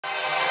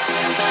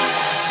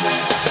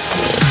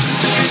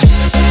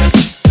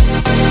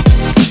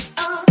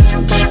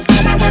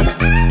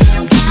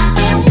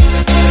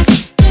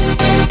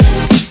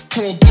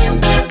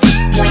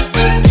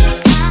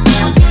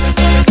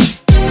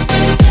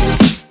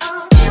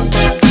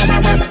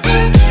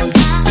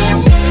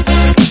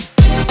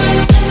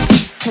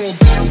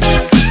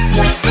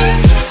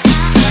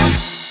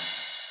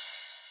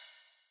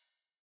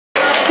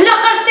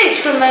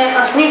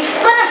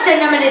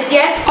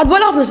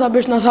Għadwala ħafna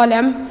sabiex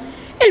nasalem,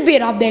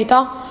 il-bira bdejta,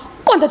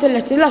 konta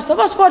t-lesti l-assa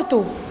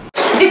pasportu.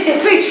 Dik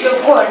diffiċli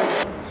wkoll.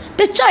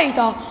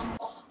 Tiċċajta,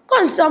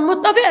 kon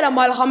sammut ta' vera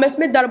mal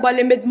 500 darba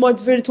li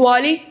mid-mod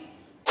virtuali.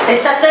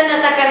 Issa stenna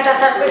sakemm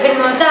tasal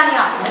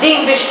fil-montanja,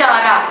 f'din biex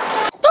tara.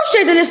 Tux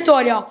xejn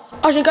l-istorja,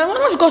 għax inkar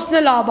ma nux gost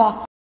nilaba.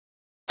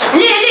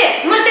 Le,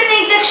 mhux se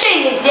ngħidlek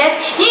xejn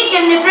iżjed, jien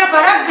kien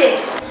nippreparak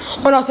biss.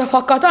 U nasa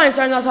fakkatajn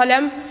sar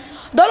nasalem,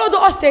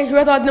 dal-għodu għastejġ u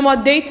jgħatadni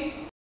maddejt.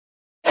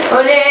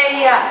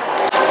 Olejja,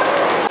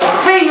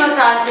 fejn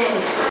wasalt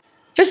int?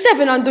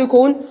 Fis-7 għandu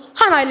jkun,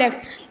 ħanajlek,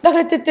 dak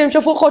li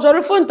tittimxa fuq ħoġor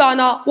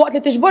il-fontana waqt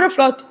li tiġbor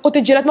il-flott u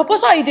tiġġieled ma'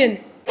 Poseidon.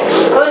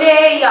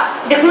 Olejja,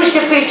 dik mhux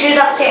diffiċli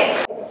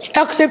daqshekk.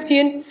 Hekk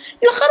sibtin,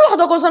 l-aħħar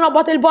waħda kon sa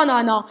naqbad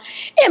il-banana,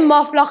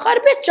 imma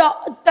fl-aħħar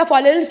biċċa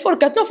tefal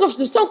il-furket nofluf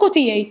s-istonku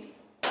tiegħi.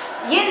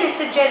 Jien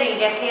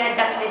nissuġġerilek li għal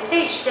dak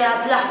l-istage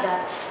tilab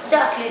l-aħdar,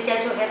 dak li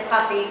żed wieħed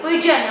ħafif u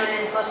jġennu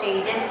lil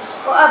Poseidon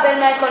u qabel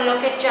ma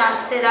jkollok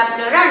iċ-ċans tilab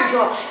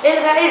l-oranġo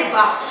ilqa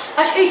irbaħ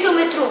għax qisu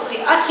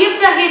mitruki għas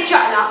jiflaħ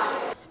jiċċaqlaq.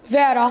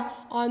 Vera,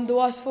 għandu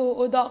għasfu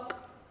u dak.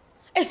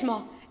 Isma,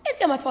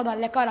 inti ma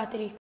tfadallek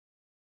karatteri.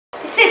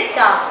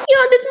 6.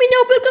 Jien għandi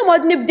 8 bil-kemm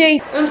għadni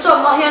bdejt.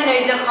 Insomma, jien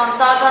ngħidlek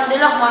 5 għax għandi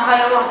l-aħmar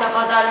ħajja waħda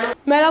fadallu.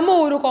 Mela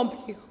muru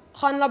kompli.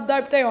 ħanlab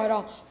darb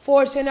tajora,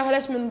 forsi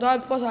neħles minn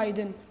darb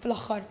Poseidon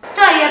fl-axħar.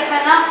 Tajjeb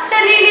mela,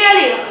 sellili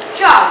għalih.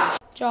 Ciao.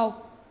 Ciao.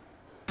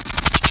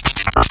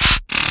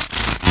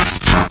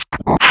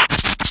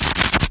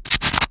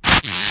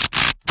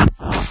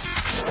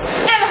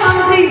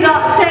 Il-ħamżina,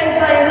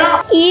 serta jena.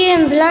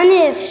 Jien bla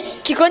nifs.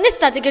 Kikon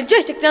nistatik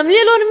il-joystick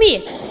namli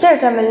l-ormiet.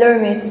 Serta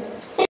mill-ormiet.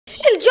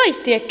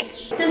 Il-joystick.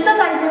 Tista'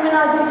 tajdi minn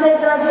għadu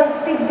serta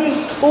joystick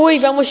dik. U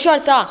iva mux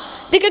xorta,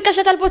 dik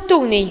il-kaxa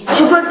tal-bottuni.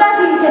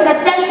 Xukultati se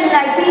tattex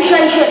fil-najti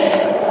xejxej.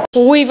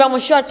 U iva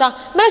mux xorta,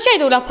 mela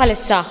xejdu la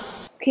bħalissa.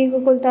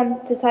 Kieku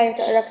kultant tajr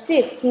taqra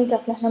ktib, kien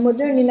taf naħna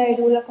moderni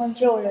najdu la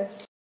controller.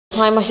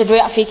 Għaj ma xedu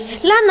jaqfik,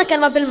 l-għanna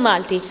kelma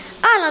bil-Malti,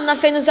 għal-għanna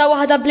fejn użaw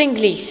waħda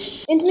bl-Inglis.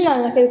 Int min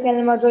għanna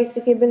kelma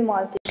joystick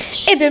bil-Malti?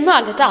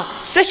 Bil-Malti ta'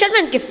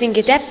 specialment kif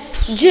tinkiteb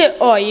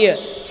G-O-J,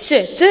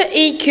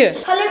 S-T-I-K.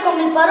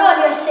 Ħallikom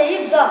il-paroli għax se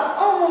jibda,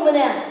 għomu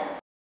minnem.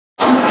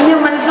 Jien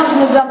ma niflax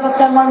nigrab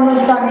aktar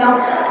mal-montanja.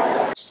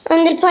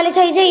 Għand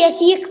il-palita ideja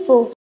jikbu.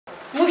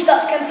 Mux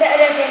daqs kem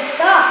teqret int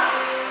ta'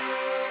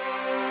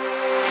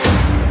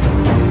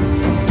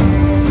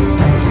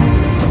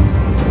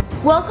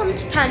 Welcome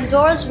to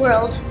Pandora's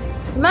world.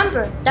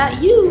 Remember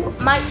that you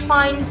might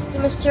find the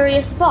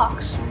mysterious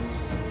box.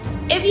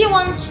 If you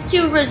want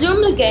to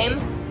resume the game,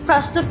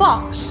 press the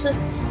box.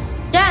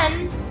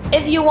 Then,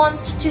 if you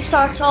want to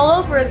start all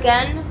over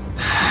again,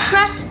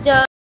 press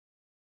the...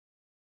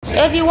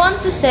 If you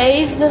want to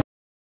save,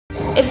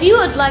 if you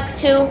would like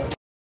to,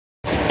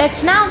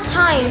 it's now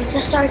time to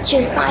start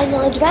your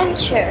final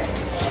adventure.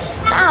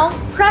 Now,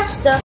 press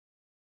the...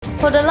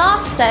 For the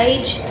last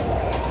stage,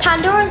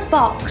 Pandora's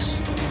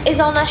box is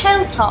on a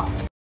hilltop.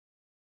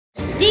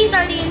 These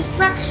are the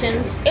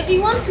instructions. If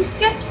you want to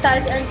skip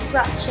that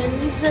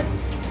instructions,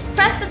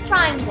 press the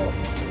triangle.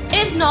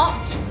 If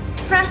not,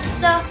 press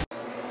the...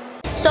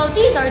 So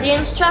these are the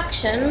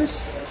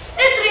instructions.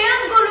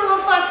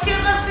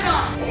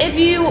 If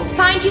you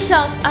find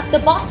yourself at the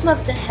bottom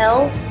of the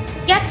hill,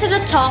 get to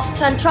the top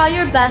and try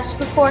your best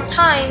before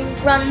time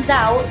runs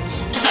out.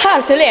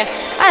 ħarsu liħ,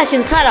 għala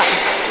xinħara.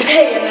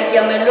 Dejjem hekk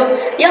jagħmlu,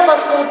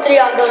 jafaslu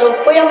triangolu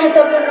u jagħmlu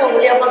ta'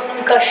 bil-ruglu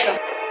jafaslu kaxxa.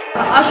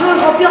 Għaxu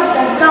l-ħob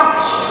jaħdem ta'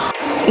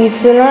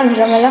 Jissir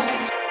oranġa mela?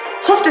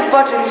 ħoftit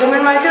paċenzja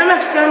minn ma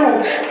jkellmex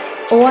kellmux.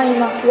 U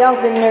għajma jaw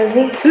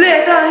bil-nervi? Le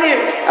ta' hi,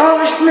 għama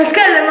biex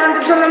nitkellem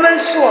għandi bżonn nagħmel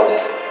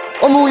is-sors.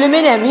 U muli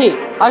minn hemm hi,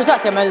 għax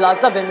dak jagħmel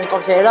l-għażla bejn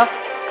minnkom sejra.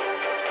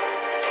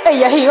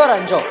 Ejja hi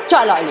oranġo,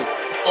 ċaqlaqli.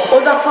 U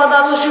dak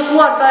fadallu xi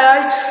kwarta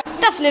jgħid.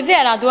 Taf li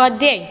vera du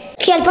għaddej.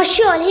 Kelba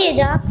xogħol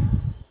ħiedak.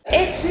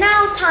 It's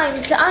now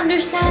time to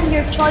understand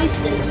your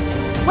choices.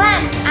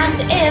 When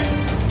and if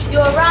you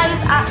arrive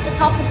at the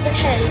top of the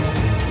hill,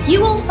 you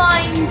will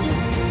find...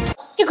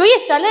 Kiku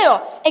jista Leo,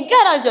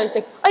 eggara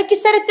l-joystick, u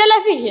jkisser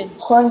il-television.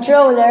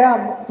 Controller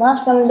għab, ma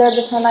nafx kam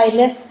il-darbi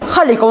tħanajli.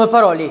 Ħallikom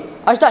il-paroli,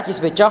 għax dak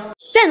jisbicċa.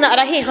 Stenna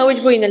qraħiħa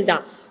uġbujn il-da.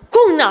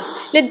 Kun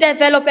naf li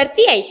d-developer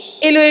tiegħi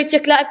ilu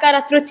jirċikla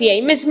l-karattru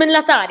tiegħi minn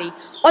l-Atari,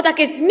 u dak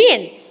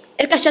iż-żmien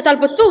il-kaxxa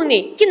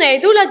tal-buttuni kienu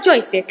jgħidu la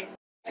joystick.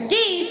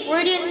 These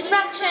were the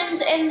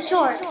instructions in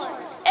short.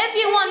 If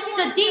you want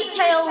the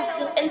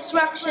detailed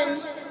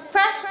instructions,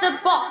 press the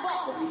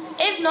box.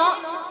 If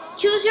not,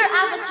 choose your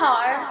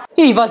avatar.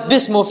 Iva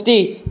tbismu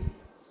ftit.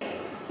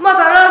 Ma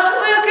tarax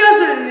u jekk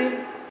jażilni.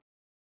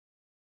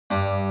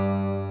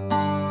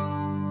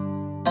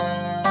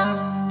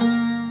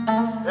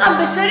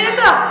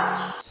 bis-serjetà.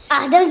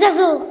 Aħdem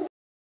zazuq.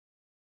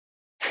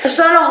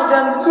 Issa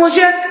naħdem, mhux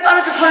hekk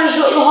ara kif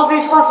ħanisuqlu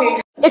ħafif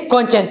ħafif.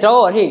 Ikkonċentra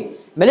orħi,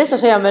 Melissa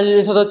se jagħmel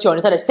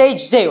l-introduzzjoni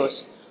tal-stage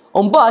Zeus.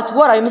 U mbagħad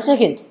wara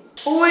jmissek int.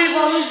 U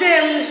iva mhux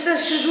dejjem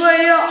l-istess xi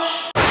dwejja.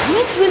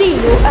 Żmien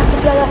twililu hekk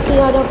kif l-għarat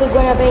kienu għadhom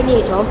fil-gwerra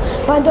bejniethom,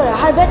 Pandora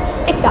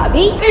ħarbet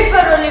it-taqbi.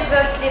 Il-però li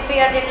vert li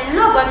fiha din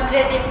il-logħba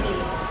inkredibbli.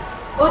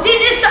 U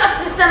din issa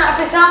qas nista'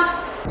 naqbisha.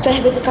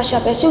 Feħbet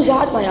il-kaxxa persjuża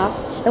ħadd ma jaf,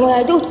 imma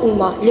l-għajdut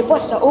huma li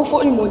possaqu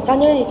fuq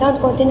il-muntanja li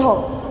tant kont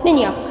inħobb.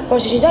 Min jaf,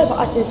 forsi xi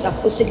darba qatt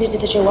tinsab u s-sigriti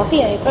ta' ġewwa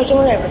fiha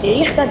jifraġġu l-erba'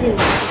 tirjieħ ta'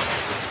 dinja.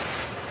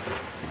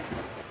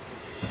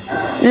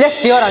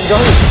 Lesti oranġo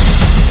ħi.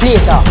 3,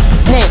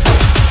 2.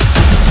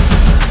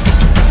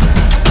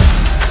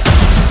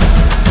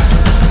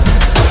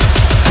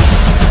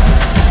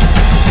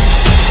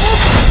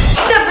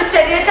 Ta'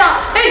 bis-serjetà,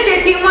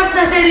 iżjed jimort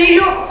nasel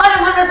lilu, ara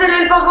ma nasel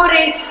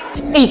il-favorit.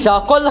 Isa,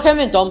 kollha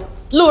kemm intom,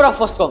 lura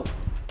fostkom.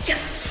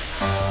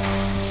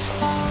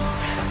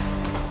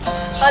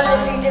 Għalli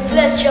fidi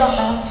fleċċa.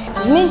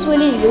 Żmien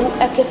twililu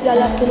hekk kif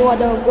l-għarat kienu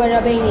għadhom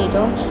fil-gwerra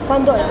bejniethom,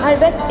 Pandora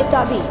ħarbet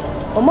it-taqbit.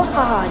 U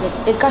moħħa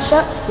ħadet il-kaxxa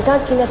li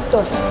tant kienet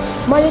toss.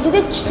 Ma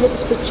rriditx li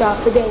tispiċċa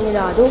f'idejn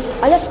il-għadu,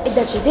 għalhekk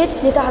iddeċidiet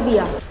li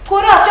taħbija.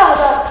 Kura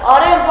taħdar,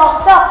 għarem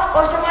waħta,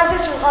 forse ma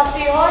jasirx il-ħadd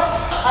ieħor.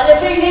 Għalli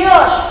fidi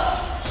jor.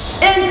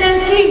 Inti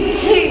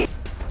king.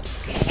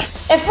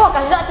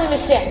 Effoka, ġdaqt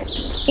il-misseħ.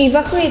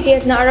 Iva kwieti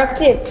qed naqra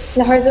ktieb,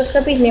 l-aħħar żewġ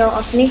kapitli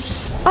jonqosni.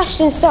 Għax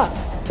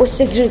tinsab u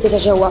s-sigriti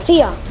ta' ġewwa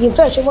fiha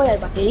jinferxu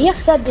mal-erba'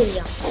 tirjieħ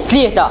tad-dinja.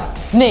 3,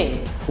 2,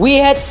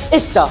 1,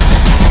 issa.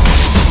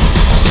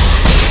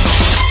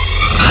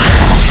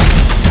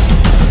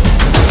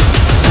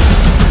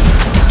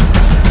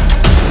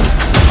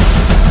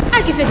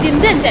 Kif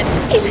id-dindenden,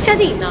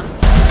 iġ-ċadina.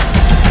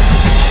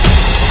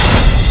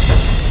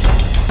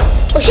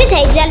 U xi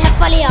tgħid li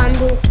l-ħeffa li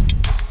għandu?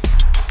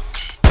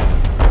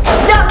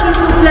 Dak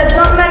jisu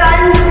fleġġa mela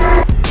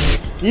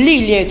Li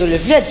jgħidu li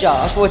fleġġa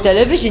għax fuq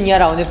television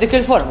jarawni f'dik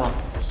il-forma.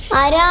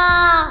 Ara,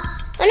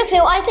 għanuk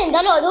few għajtin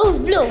dal-għodu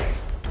f'blu.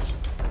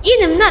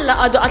 Jien imnalla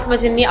għadu qatt ma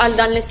ġinni għal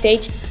dan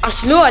l-stage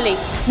għax l-għoli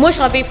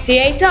mhux ħabib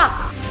tiegħi ta'.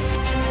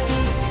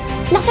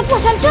 Naħseb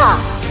wasal ta'.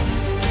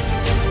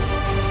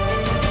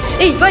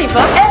 Iva.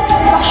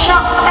 kaxxa,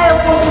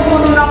 forsi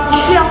kunu nafu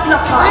x'fiha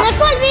fl-aħħar. Għana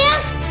kol bija?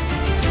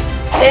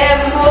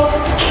 Emmu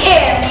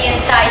kemm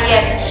jien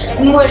tajjeb,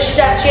 mhux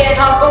dabxejn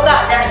ħabbu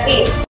gaħda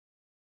ħin.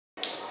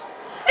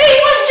 Ej,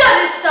 mhux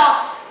ġalissa!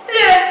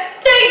 Le,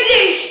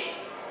 tgħidlix!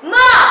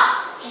 Ma!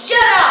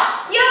 Ġara!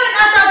 Jew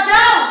inqata'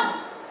 dawn!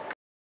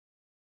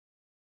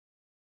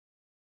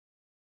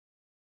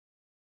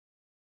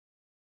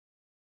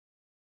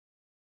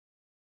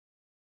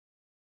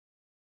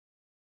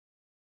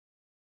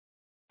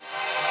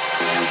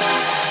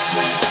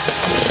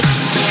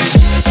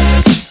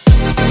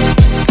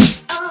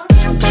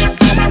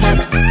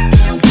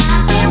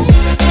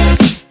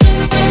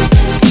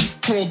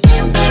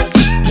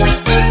 Cool.